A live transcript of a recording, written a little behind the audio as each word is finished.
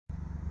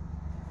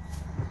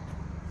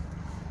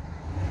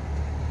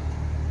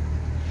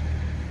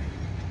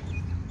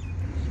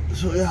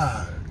So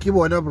yeah, ke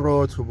bona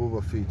brotho bo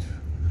ba fethu.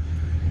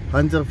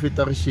 Hantse re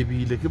feta re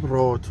shebile ke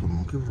brotho,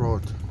 ke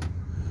brotho.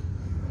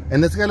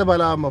 And it's kind of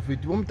balama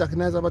fethu. Bo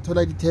mtakanaza ba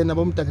thola di 10,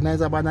 bo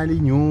mtakanaza ba na le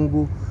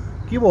nyuku.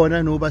 Ke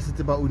bona no ba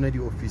setse ba una di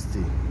office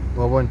tse.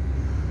 Wa bona.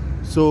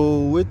 So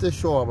with the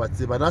show about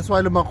it, but that's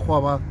why le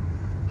makgwa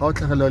how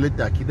tlhagela le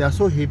taki, they are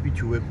so happy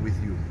to work with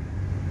you.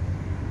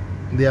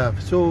 They are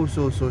so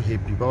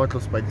happy ba batla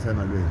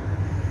spadisana le wena.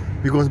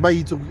 Because ba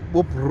itse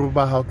bo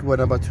proba how ke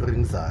bona ba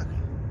tshwereng zaka.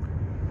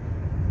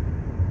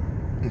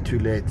 Too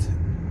late.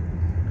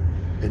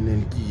 And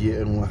then ki ye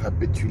engwe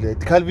gape too late.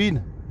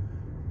 Calvin,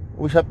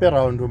 o shape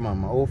around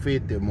mama, o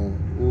fete mo,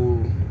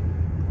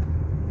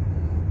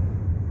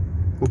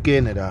 o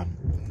kene da,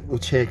 o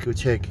check.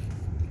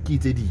 Ki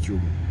tse dijo.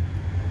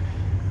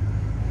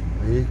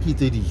 Ki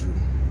tse dijo.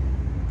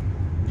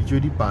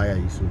 Dijo di baya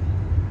iso.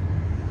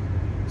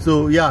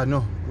 So yeah,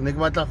 no, ne ke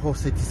batla go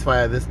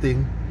satisfy this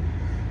thing.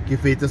 Ke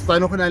fete sta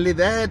no gona le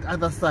that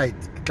other side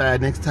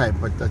next time,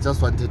 but I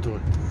just wanted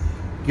to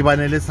give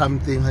anele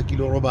something ha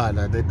kilo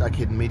robala that I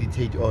can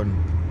meditate on.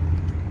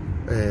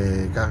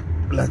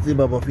 Let's say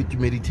about fit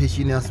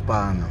meditation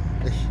aspana.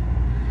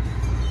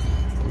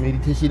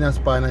 Meditation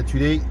aspana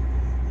today.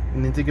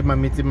 Nente ke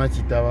mametse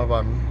machita ba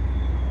bang.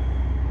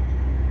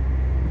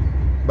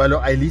 But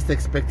I least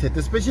expected,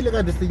 especially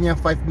at this thing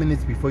 5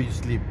 minutes before you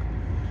sleep.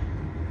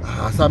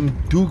 Some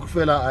duke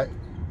fella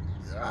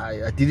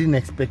I didn't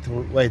expect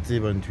what it's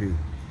even to.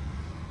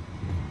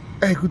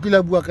 I could tell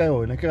you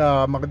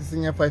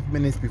I 5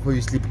 minutes before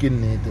you sleep.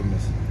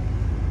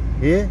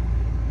 Yeah?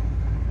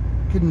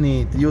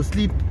 Your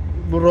sleep,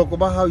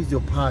 how is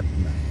your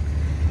partner?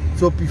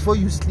 So before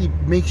you sleep,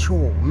 make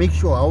sure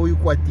how you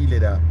quite deal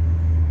it.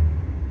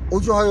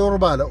 Also, how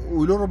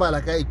you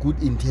like a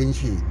good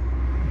intention.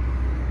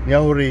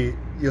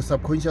 Your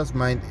subconscious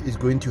mind is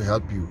going to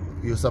help you.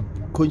 Your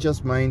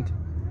subconscious mind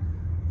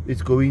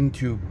is going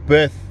to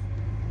birth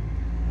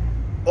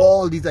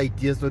all these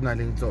ideas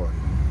on.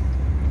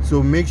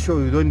 So make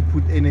sure you don't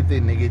put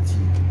anything negative.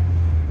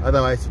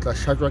 Otherwise, it's a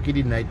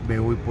shattering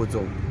nightmare. We put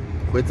on.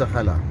 What's a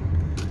hala?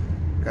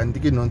 Can't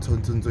take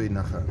nonsense in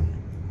a hand.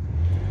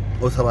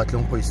 Also, what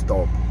long for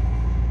stop?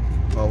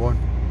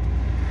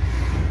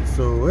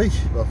 So,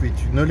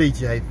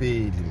 knowledge I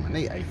fail.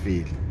 I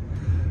fail.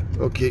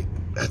 Okay,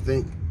 I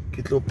think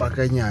it's lo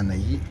pakanyana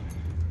yi.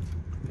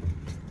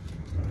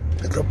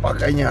 It's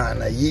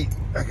pakanyana yi.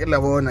 Akela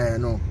bona ya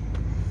no.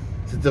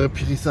 Setso re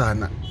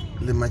phirisana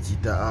le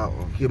machita a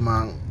okay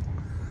mang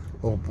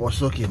o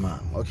poso ke mang.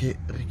 Okay,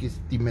 re ke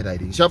steamer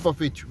riding. Sharp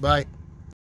of it. Bye.